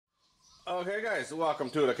Okay guys, welcome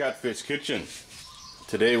to the Catfish Kitchen.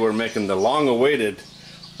 Today we're making the long-awaited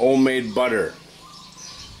homemade butter.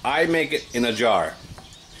 I make it in a jar.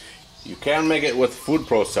 You can make it with food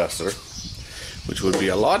processor, which would be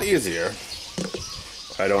a lot easier.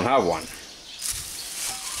 I don't have one.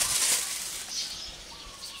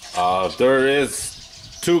 There is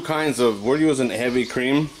two kinds of, we're using heavy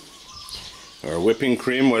cream or whipping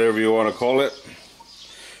cream, whatever you want to call it.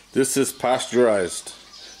 This is pasteurized.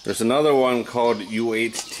 There's another one called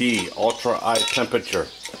UHT, ultra high temperature.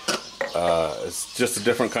 It's just a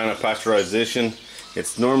different kind of pasteurization.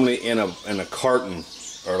 It's normally in a carton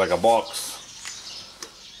or like a box.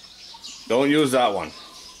 Don't use that one.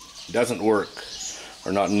 It doesn't work,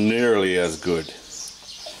 or not nearly as good.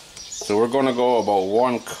 So we're going to go about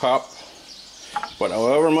 1 cup, but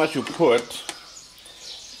however much you put,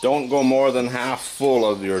 don't go more than half full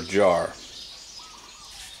of your jar.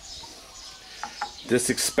 This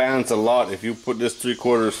expands a lot. If you put this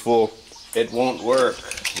 3/4 full, it won't work.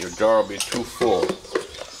 Your jar will be too full.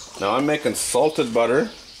 Now I'm making salted butter,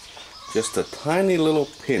 just a tiny little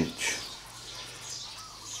pinch.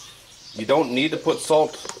 You don't need to put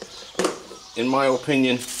salt. In my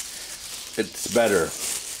opinion, it's better.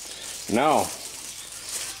 Now,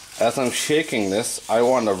 as I'm shaking this, I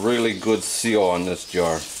want a really good seal on this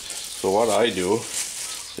jar. So what I do,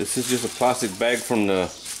 this is just a plastic bag from the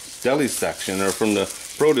deli section or from the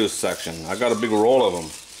produce section. I got a big roll of them.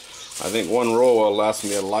 I think one roll will last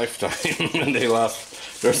me a lifetime. And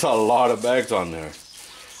there's a lot of bags on there.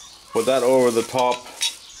 Put that over the top,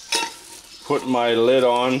 put my lid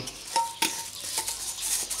on,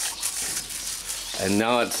 and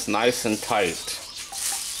now it's nice and tight.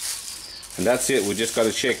 And that's it, we just got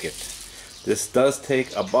to shake it. This does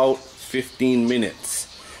take about 15 minutes,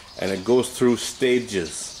 and it goes through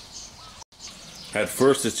stages. At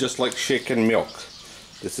first it's just like shaking milk.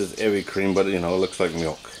 This is heavy cream, but you know, it looks like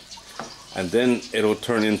milk. And then it'll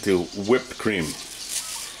turn into whipped cream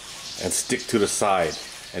and stick to the side.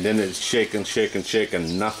 And then it's shake and shake and shake,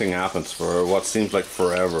 and nothing happens for what seems like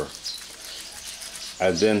forever.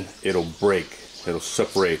 And then it'll break, it'll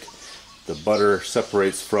separate. The butter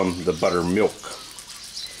separates from the buttermilk.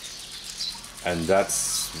 And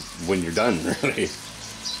that's when you're done, really.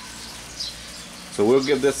 So we'll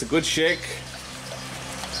give this a good shake,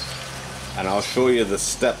 and I'll show you the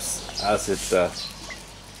steps as it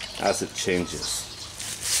changes.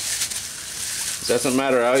 It doesn't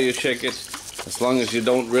matter how you shake it, as long as you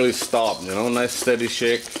don't really stop, you know, nice steady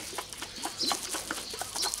shake.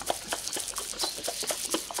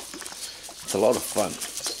 It's a lot of fun.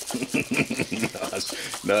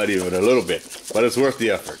 not even a little bit, but it's worth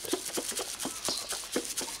the effort.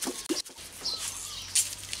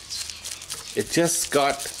 It just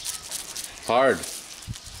got hard.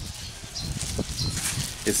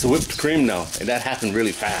 It's the whipped cream now, and that happened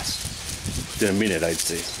really fast. Within a minute, I'd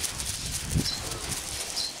say.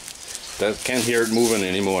 Can't hear it moving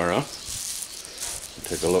anymore, huh?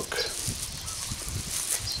 Take a look.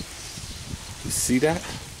 You see that?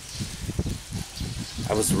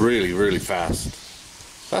 That was really, really fast.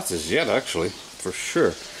 Fast as yet, actually, for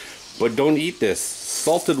sure. But don't eat this.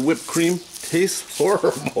 Salted whipped cream tastes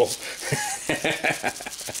horrible.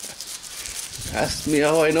 Ask me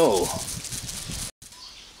how I know.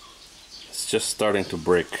 It's just starting to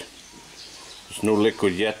break. There's no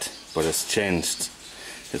liquid yet, but it's changed.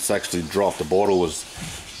 It's actually dropped. The bottle was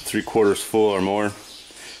 3/4 full or more.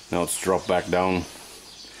 Now it's dropped back down.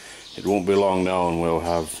 It won't be long now and we'll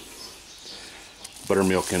have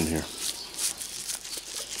buttermilk in here.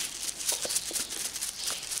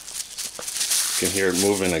 You can hear it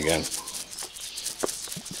moving again.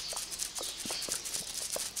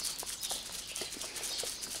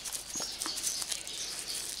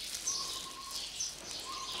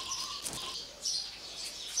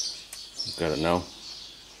 Got it now.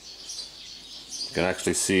 You can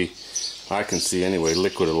actually see, I can see anyway,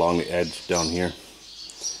 liquid along the edge down here.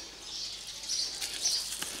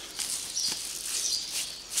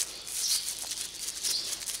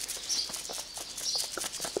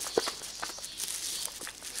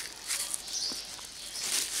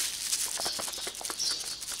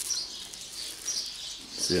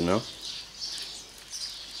 See it now?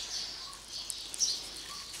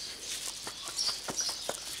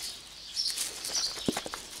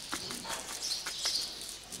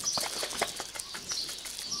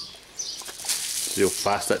 See how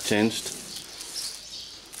fast that changed?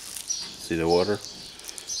 See the water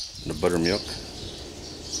and the buttermilk?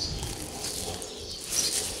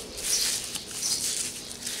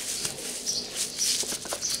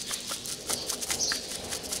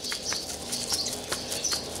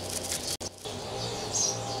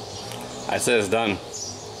 I said it's done.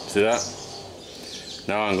 See that?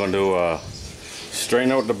 Now I'm going to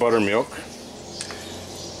strain out the buttermilk,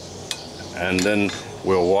 and then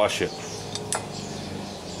we'll wash it.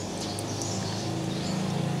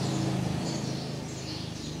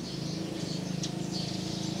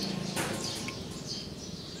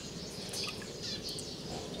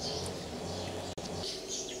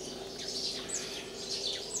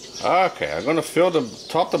 Okay, I'm gonna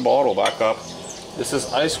top the bottle back up. This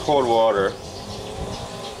is ice cold water.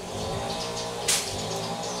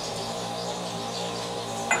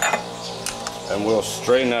 And we'll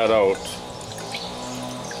strain that out.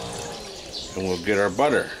 And we'll get our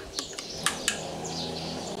butter.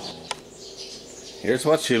 Here's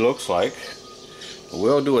what she looks like.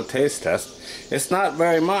 We'll do a taste test. It's not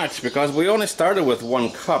very much because we only started with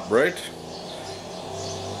 1 cup, right?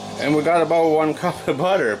 And we got about 1 cup of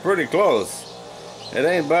butter, pretty close. It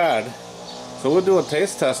ain't bad. So we'll do a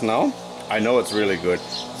taste test now. I know it's really good.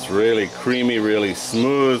 It's really creamy, really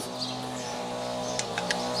smooth.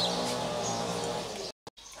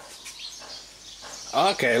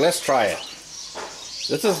 Okay, let's try it.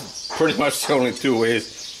 This is pretty much the only 2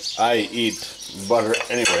 ways I eat butter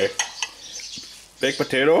anyway. Baked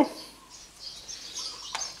potato.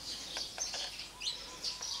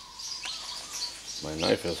 My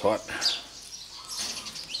knife is hot.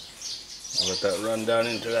 I'll let that run down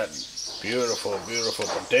into that beautiful, beautiful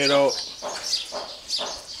potato.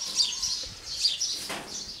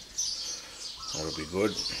 That'll be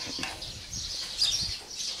good.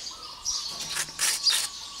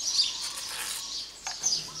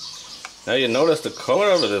 Now you notice the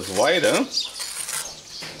color of it is white, huh?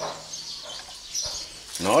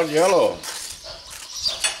 Not yellow.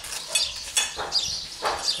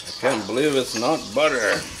 Can't believe it's not butter,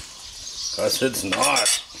 because it's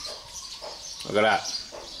not. Look at that.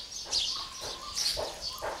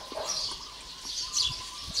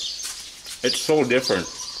 It's so different.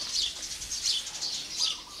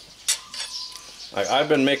 I've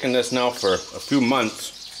been making this now for a few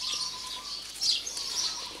months,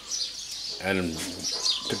 and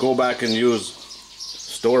to go back and use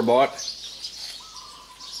store-bought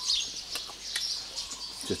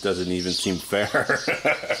just doesn't even seem fair.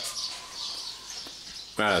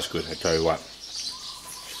 That's good, I tell you what.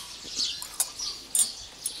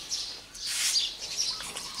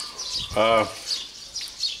 I'm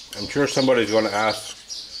sure somebody's going to ask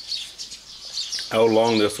how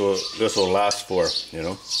long this will last for, you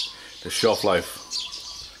know, the shelf life.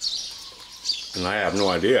 And I have no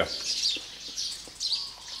idea.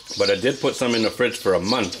 But I did put some in the fridge for a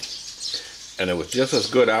month, and it was just as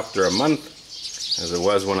good after a month as it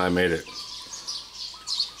was when I made it.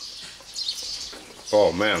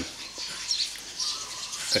 Oh man.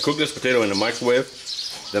 I cooked this potato in the microwave,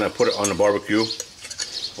 then I put it on the barbecue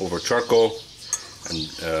over charcoal and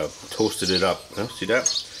toasted it up. See that?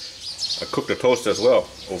 I cooked the toast as well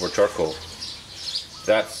over charcoal.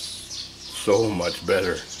 That's so much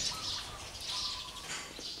better.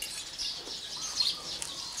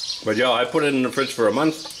 But yeah, I put it in the fridge for a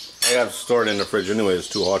month. I have to store it in the fridge anyway, it's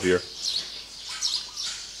too hot here.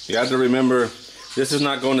 You have to remember, this is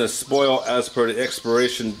not going to spoil as per the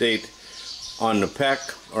expiration date on the pack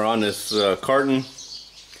or on this carton,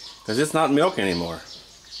 because it's not milk anymore.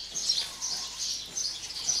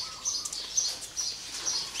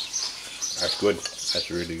 That's good. That's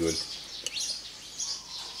really good.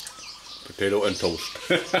 Potato and toast.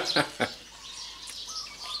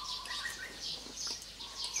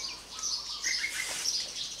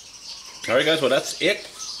 Alright guys, well that's it.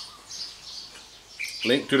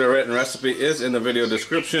 Link to the written recipe is in the video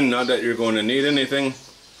description. Not that you're going to need anything.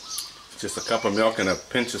 Just a cup of milk and a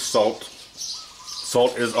pinch of salt.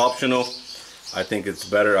 Salt is optional. I think it's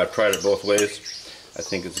better. I've tried it both ways. I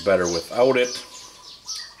think it's better without it.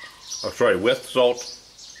 Or sorry, with salt.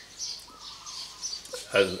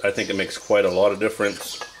 I think it makes quite a lot of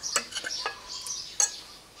difference.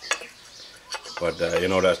 But you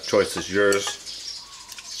know, that choice is yours.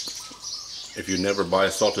 If you never buy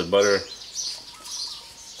salted butter,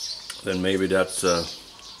 then maybe that's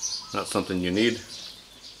not something you need.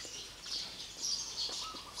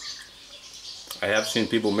 I have seen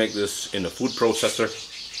people make this in a food processor,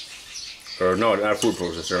 or no, not a food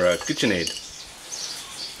processor, a KitchenAid.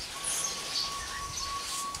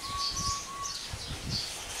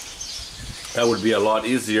 That would be a lot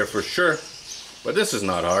easier for sure, but this is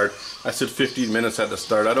not hard. I said 15 minutes at the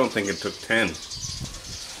start. I don't think it took 10.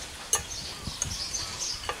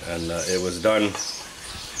 And it was done. It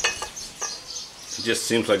just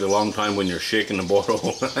seems like a long time when you're shaking the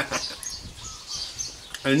bottle.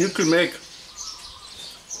 And you could make,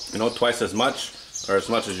 you know, twice as much or as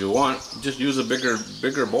much as you want. Just use a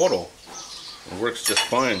bigger bottle. It works just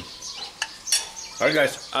fine. Alright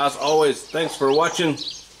guys, as always, thanks for watching.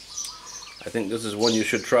 I think this is one you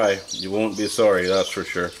should try. You won't be sorry, that's for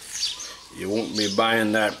sure. You won't be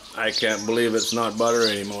buying that I can't believe it's not butter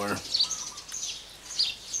anymore.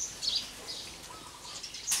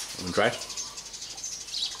 Want to try?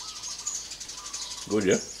 Good,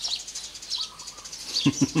 yeah?